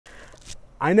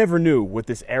I never knew what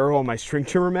this arrow on my string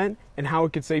trimmer meant and how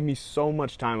it could save me so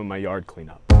much time on my yard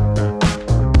cleanup.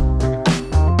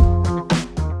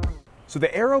 So the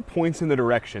arrow points in the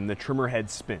direction the trimmer head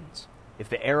spins. If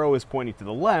the arrow is pointing to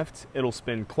the left, it'll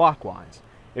spin clockwise.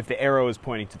 If the arrow is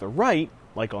pointing to the right,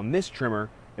 like on this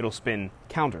trimmer, it'll spin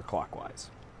counterclockwise.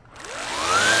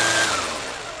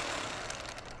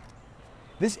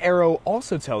 This arrow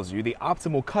also tells you the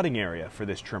optimal cutting area for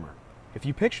this trimmer. If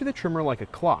you picture the trimmer like a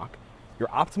clock, your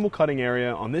optimal cutting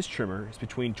area on this trimmer is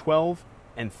between 12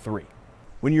 and 3.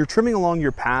 When you're trimming along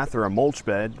your path or a mulch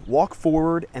bed, walk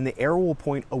forward and the arrow will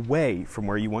point away from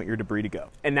where you want your debris to go.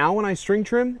 And now when I string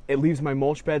trim, it leaves my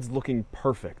mulch beds looking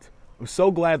perfect. I'm so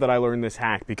glad that I learned this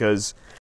hack because